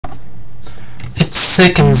it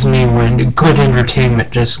sickens me when good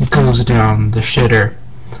entertainment just goes down the shitter.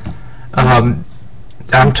 I'm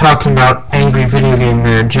talking about angry video game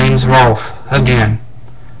nerd James Rolfe again,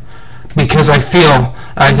 because I feel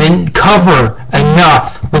I didn't cover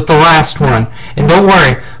enough with the last one. And don't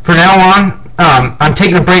worry, from now on, I'm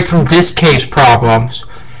taking a break from this case problems,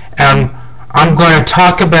 and I'm going to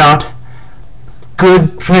talk about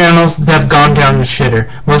good channels that have gone down the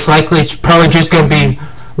shitter. Most likely it's probably just going to be,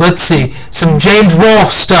 let's see, some James Rolfe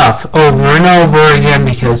stuff over and over again,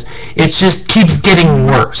 because it just keeps getting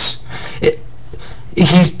worse.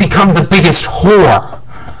 He's become the biggest whore.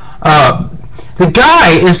 The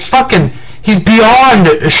guy is fucking, he's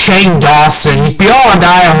beyond Shane Dawson. He's beyond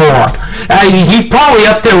Iowa. He's probably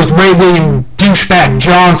up there with Ray William Douchebag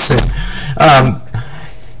Johnson.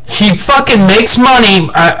 He fucking makes money.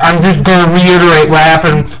 I'm just going to reiterate what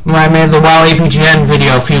happened when I made the WoW AVGN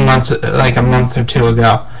video a few months, like a month or two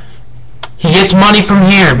ago. He gets money from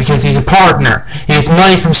here because he's a partner. He gets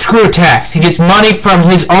money from Screw Attacks. He gets money from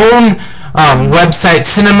his own website,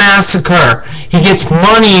 Cinemassacre. He gets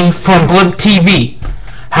money from Blimp TV.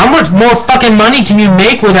 How much more fucking money can you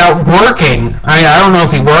make without working? I don't know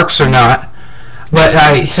if he works or not,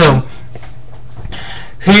 but so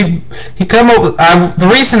he come up with the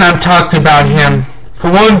reason I'm talking about him. For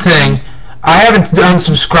one thing, I haven't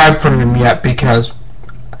unsubscribed from him yet because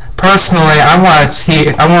personally I want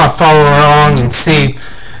to follow along and see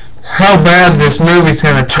how bad this movie's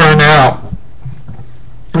gonna turn out.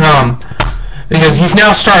 Because he's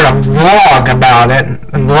now started a vlog about it,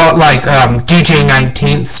 like DJ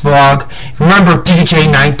 19th's vlog. Remember DJ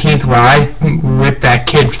 19th when I ripped that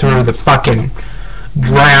kid through the fucking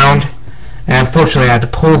ground? And unfortunately I had to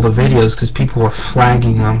pull the videos because people were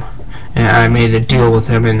flagging them. And I made a deal with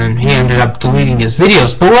him, and then he ended up deleting his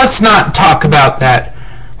videos. But let's not talk about that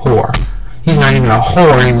whore. He's not even a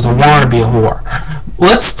whore, he was a wannabe whore.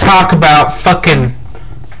 Let's talk about fucking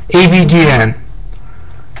AVGN.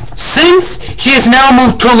 Since he has now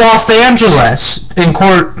moved to Los Angeles in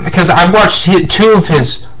court, because I've watched two of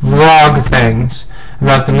his vlog things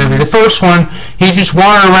about the movie. The first one, he just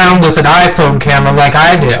wandered around with an iPhone camera like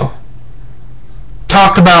I do.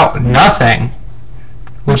 Talked about nothing,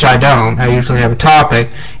 which I don't. I usually have a topic.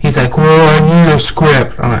 He's like, well, I need a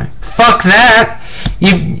script. I'm like, fuck that.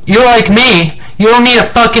 You're like me. You don't need a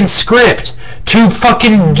fucking script to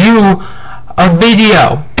fucking do a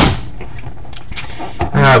video.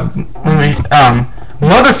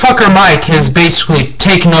 Motherfucker Mike has basically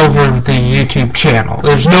taken over the YouTube channel.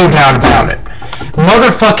 There's no doubt about it.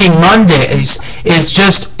 Motherfucking Mondays is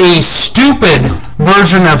just a stupid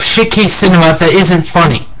version of Shitcase Cinema that isn't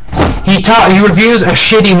funny. He reviews a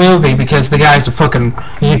shitty movie because the guy's a fucking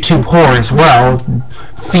YouTube whore as well.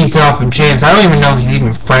 Feeds off of James. I don't even know if he's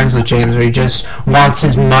even friends with James, or he just wants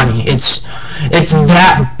his money. It's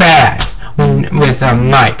that bad with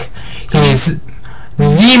Mike. He's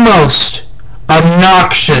the most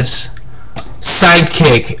obnoxious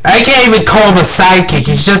sidekick. I can't even call him a sidekick.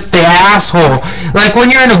 He's just the asshole. Like when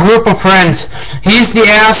you're in a group of friends, he's the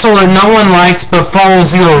asshole that no one likes but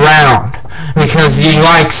follows you around because he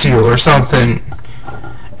likes you or something.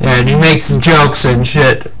 And he makes jokes and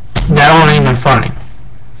shit that aren't even funny.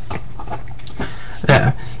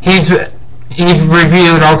 Yeah. He's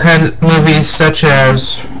reviewed all kinds of movies such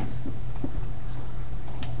as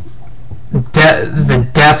The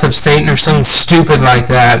Death of Satan or something stupid like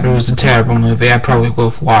that. It was a terrible movie. I probably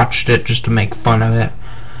would have watched it just to make fun of it.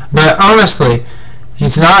 But honestly,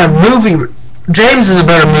 he's not a movie. James is a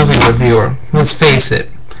better movie reviewer, let's face it,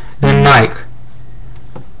 than Mike.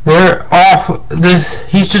 They're awful.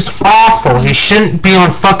 He's just awful. He shouldn't be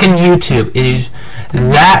on fucking YouTube. It is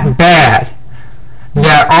that bad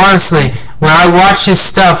that honestly, when I watch his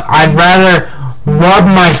stuff, I'd rather rub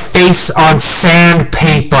my face on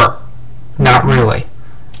sandpaper. Not really.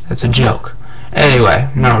 That's a joke. Anyway,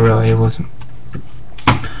 not really. It wasn't.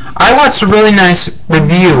 I watched a really nice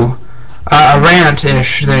review, a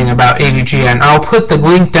rant-ish thing about AVGN. I'll put the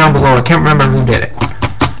link down below. I can't remember who did it.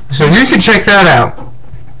 So you can check that out.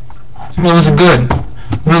 It was a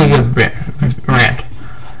really good rant,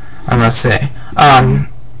 I must say.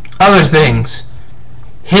 Other things.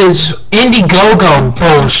 His Indiegogo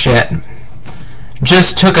bullshit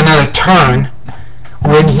just took another turn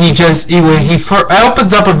when he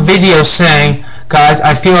opens up a video saying, guys,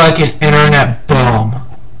 I feel like an internet bum.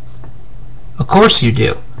 Of course you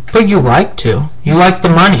do. But you like to. You like the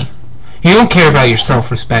money. You don't care about your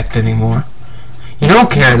self-respect anymore. You don't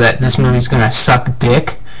care that this movie's gonna suck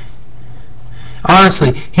dick.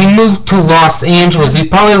 Honestly, he moved to Los Angeles. He's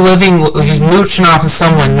probably he's mooching off of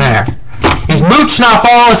someone there. He's mooching off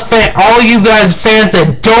all you guys fans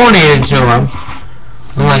that donated to him.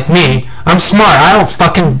 Unlike me, I'm smart. I don't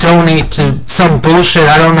fucking donate to some bullshit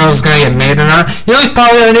I don't know is gonna get made or not. You know what he's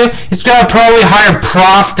probably gonna do? He's gonna probably hire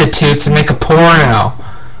prostitutes and make a porno.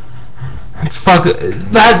 Fuck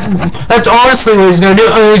that. That's honestly what he's gonna do.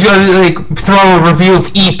 Oh, he's gonna like throw a review of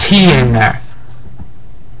E.T. in there.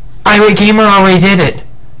 AVGN already did it.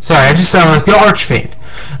 Sorry, I just sound like the Archfiend.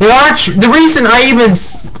 The reason I even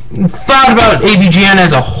thought about AVGN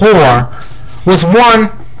as a whore was,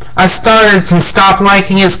 one, I started to stop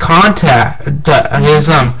liking his content.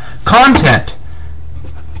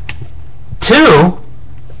 Two,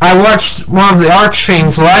 I watched one of the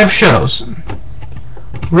Archfiend's live shows.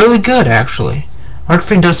 Really good, actually.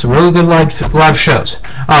 Archfiend does some really good live shows.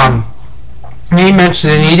 He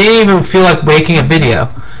mentioned it, he didn't even feel like making a video.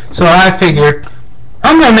 So I figured,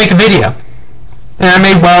 I'm going to make a video. And I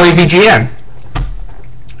made AVGN,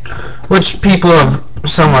 which people have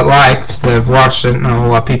somewhat liked. They've watched it, not a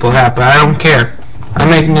lot of people have, but I don't care. I'm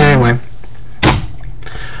making it anyway.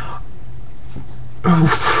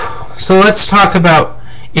 Oof. So let's talk about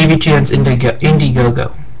AVGN's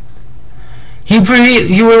Indiegogo. He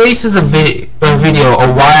releases a video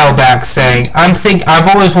a while back saying, I've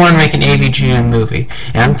always wanted to make an AVGN movie,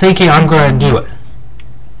 and I'm thinking I'm going to do it.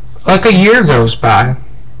 Like a year goes by,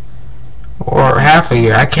 or half a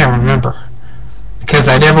year, I can't remember, because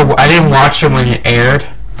I didn't watch it when it aired,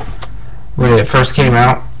 when it first came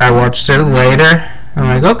out. I watched it later.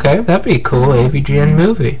 I'm like, okay, that'd be a cool AVGN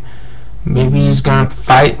movie. Maybe he's gonna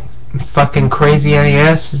fight fucking crazy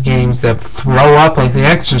NES games that throw up like The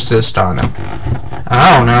Exorcist on him.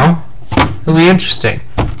 I don't know. It'll be interesting.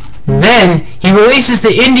 Then he releases the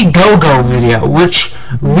Indiegogo video, which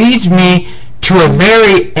leads me to a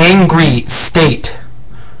very angry state,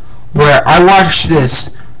 where I watched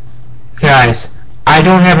this. Guys, I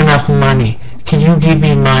don't have enough money. Can you give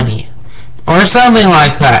me money? Or something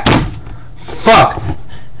like that. Fuck.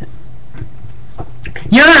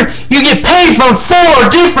 You get paid from 4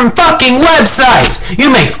 different fucking websites.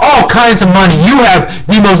 You make all kinds of money. You have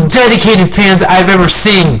the most dedicated fans I've ever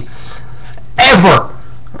seen. Ever.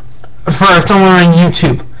 For someone on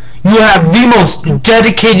YouTube. You have the most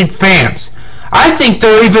dedicated fans. I think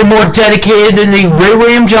they're even more dedicated than the Ray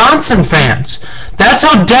William Johnson fans. That's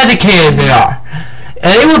how dedicated they are.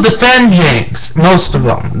 And they will defend James. Most of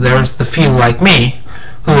them. There's the few like me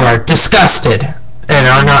who are disgusted and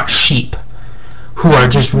are not sheep, who are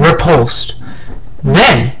just repulsed.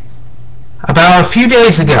 Then, about a few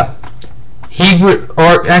days ago,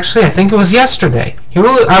 or actually I think it was yesterday,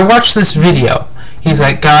 I watched this video. He's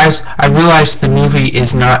like, guys, I realized the movie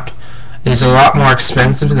is a lot more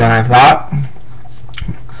expensive than I thought.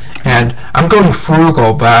 And I'm going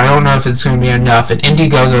frugal, but I don't know if it's going to be enough. And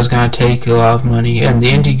Indiegogo is going to take a lot of money, and the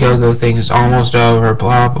Indiegogo thing is almost over,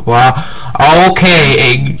 blah, blah, blah.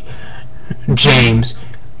 Okay, James,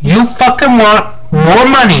 you fucking want more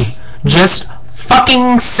money. Just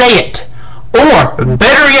fucking say it. Or,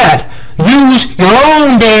 better yet, use your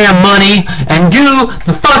own damn money and do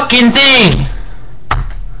the fucking thing.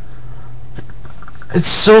 It's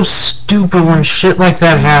so stupid when shit like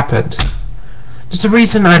that happened. There's a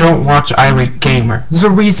reason I don't watch Irate Gamer. There's a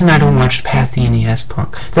reason I don't watch Path the NES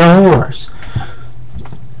Punk. They're whores.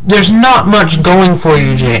 There's not much going for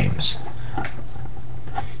you, James.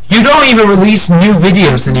 You don't even release new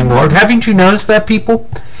videos anymore. Haven't you noticed that, people?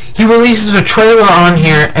 He releases a trailer on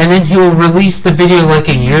here, and then he'll release the video like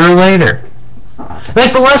a year later.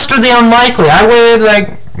 Like the Lester the Unlikely. I waited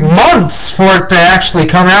like months for it to actually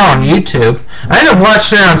come out on YouTube. I ended up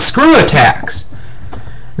watching it on Screw Attacks.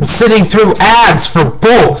 And sitting through ads for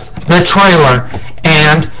both the trailer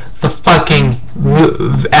and the fucking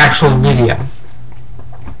actual video.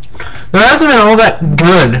 There hasn't been all that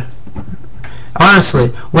good. Honestly,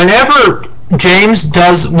 whenever James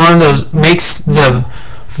does one of those, makes the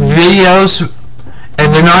videos,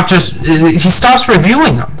 and they're not just, he stops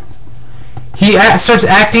reviewing them. He starts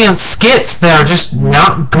acting in skits that are just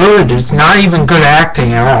not good. It's not even good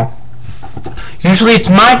acting at all. Usually it's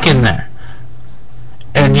Mike in there.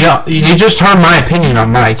 And yeah, you just heard my opinion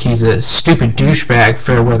on Mike. He's a stupid douchebag,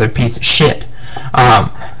 fair weather piece of shit.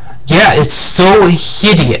 Yeah, it's so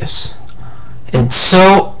hideous. It's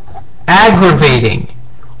so aggravating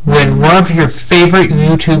when one of your favorite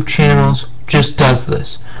YouTube channels just does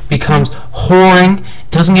this. Becomes whoring,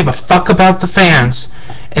 doesn't give a fuck about the fans,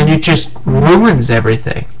 and it just ruins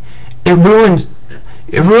everything. It ruined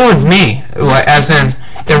me, as in,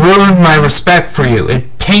 it ruined my respect for you.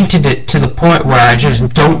 It tainted it to the point where I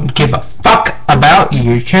just don't give a fuck about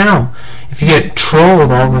your channel. If you get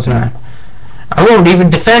trolled all the time, I won't even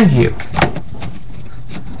defend you.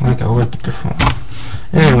 Like I would defend.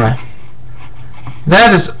 Anyway,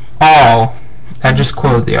 that is all I just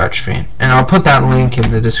quoted the Archfiend, and I'll put that link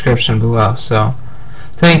in the description below. So,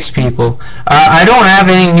 thanks, people. I don't have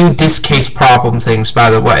any new disc case problem things, by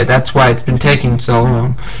the way. That's why it's been taking so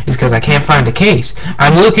long, is because I can't find a case.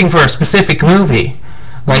 I'm looking for a specific movie,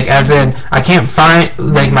 like as in I can't find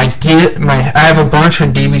like I have a bunch of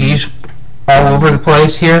DVDs all over the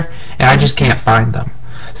place here, and I just can't find them.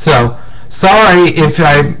 So sorry because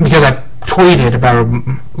I tweeted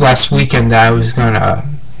about last weekend that I was gonna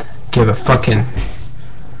give a fucking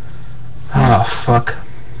I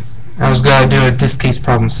was gonna do a disc case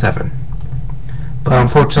problem 7, but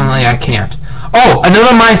unfortunately I can't. Oh,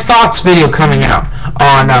 another My Thoughts video coming out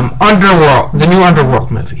on Underworld, the new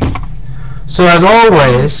Underworld movie. So as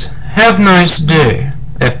always, have a nice day.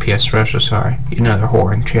 FPS Russia, sorry, you know, they're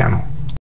whoring channel.